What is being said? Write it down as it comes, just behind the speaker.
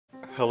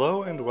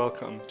Hello and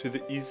welcome to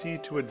the Easy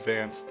to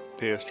Advanced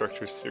Data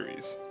Structures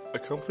series, a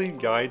complete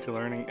guide to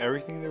learning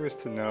everything there is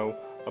to know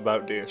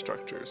about data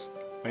structures.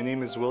 My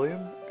name is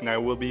William, and I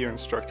will be your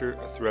instructor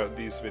throughout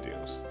these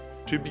videos.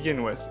 To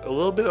begin with, a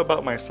little bit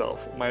about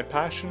myself. My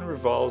passion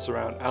revolves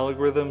around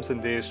algorithms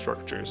and data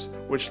structures,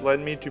 which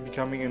led me to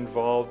becoming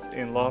involved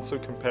in lots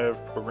of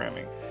competitive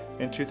programming.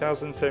 In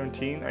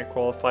 2017, I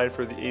qualified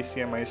for the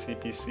ACMI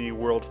CPC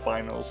World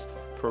Finals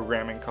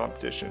programming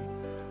competition.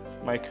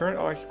 My current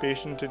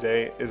occupation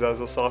today is as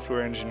a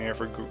software engineer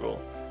for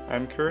Google.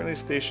 I'm currently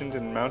stationed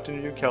in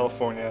Mountain View,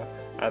 California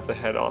at the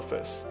head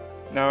office.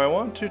 Now I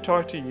want to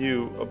talk to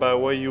you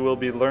about what you will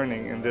be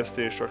learning in this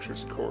data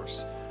structures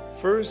course.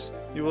 First,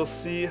 you will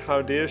see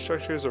how data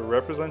structures are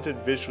represented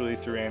visually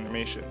through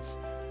animations.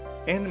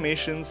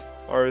 Animations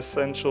are an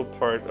essential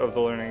part of the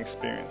learning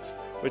experience,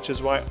 which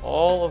is why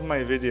all of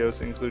my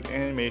videos include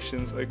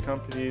animations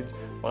accompanied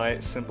by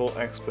simple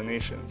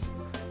explanations.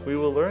 We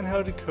will learn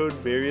how to code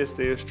various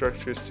data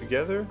structures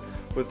together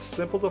with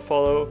simple to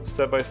follow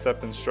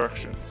step-by-step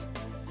instructions.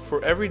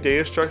 For every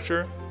data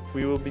structure,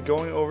 we will be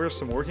going over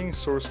some working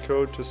source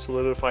code to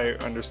solidify your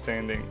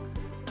understanding.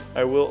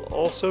 I will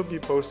also be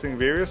posting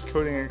various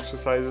coding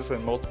exercises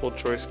and multiple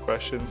choice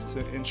questions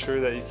to ensure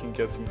that you can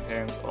get some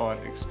hands-on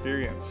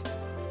experience.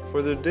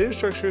 For the data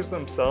structures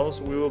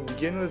themselves, we will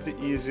begin with the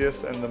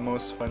easiest and the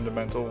most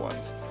fundamental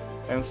ones,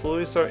 and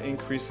slowly start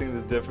increasing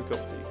the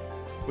difficulty.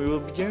 We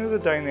will begin with a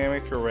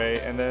dynamic array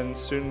and then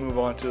soon move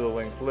on to the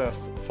linked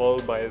list,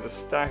 followed by the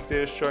stack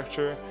data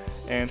structure,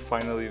 and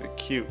finally the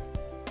queue.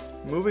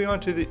 Moving on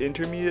to the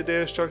intermediate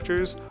data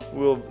structures,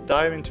 we'll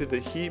dive into the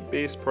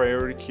heap-based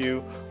priority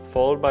queue,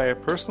 followed by a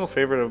personal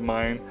favorite of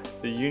mine,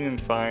 the union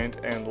find,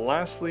 and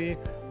lastly,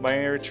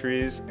 binary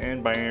trees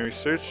and binary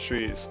search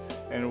trees,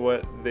 and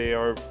what they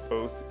are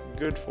both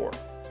good for.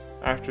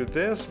 After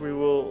this, we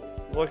will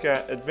look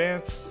at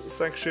advanced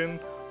section,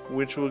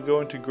 which will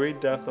go into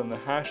great depth on the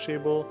hash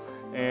table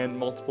and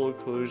multiple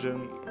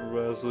collision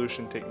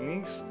resolution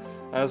techniques,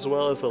 as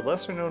well as a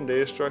lesser known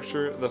data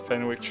structure, the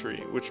Fenwick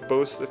tree, which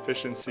boasts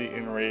efficiency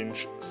in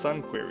range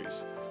sum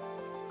queries.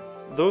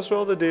 Those are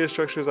all the data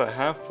structures I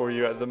have for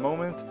you at the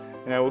moment,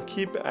 and I will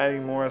keep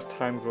adding more as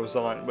time goes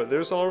on, but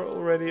there's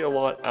already a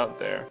lot out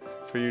there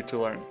for you to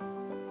learn.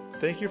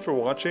 Thank you for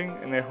watching,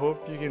 and I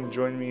hope you can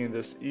join me in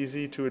this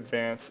Easy to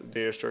Advanced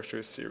Data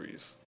Structures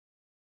series.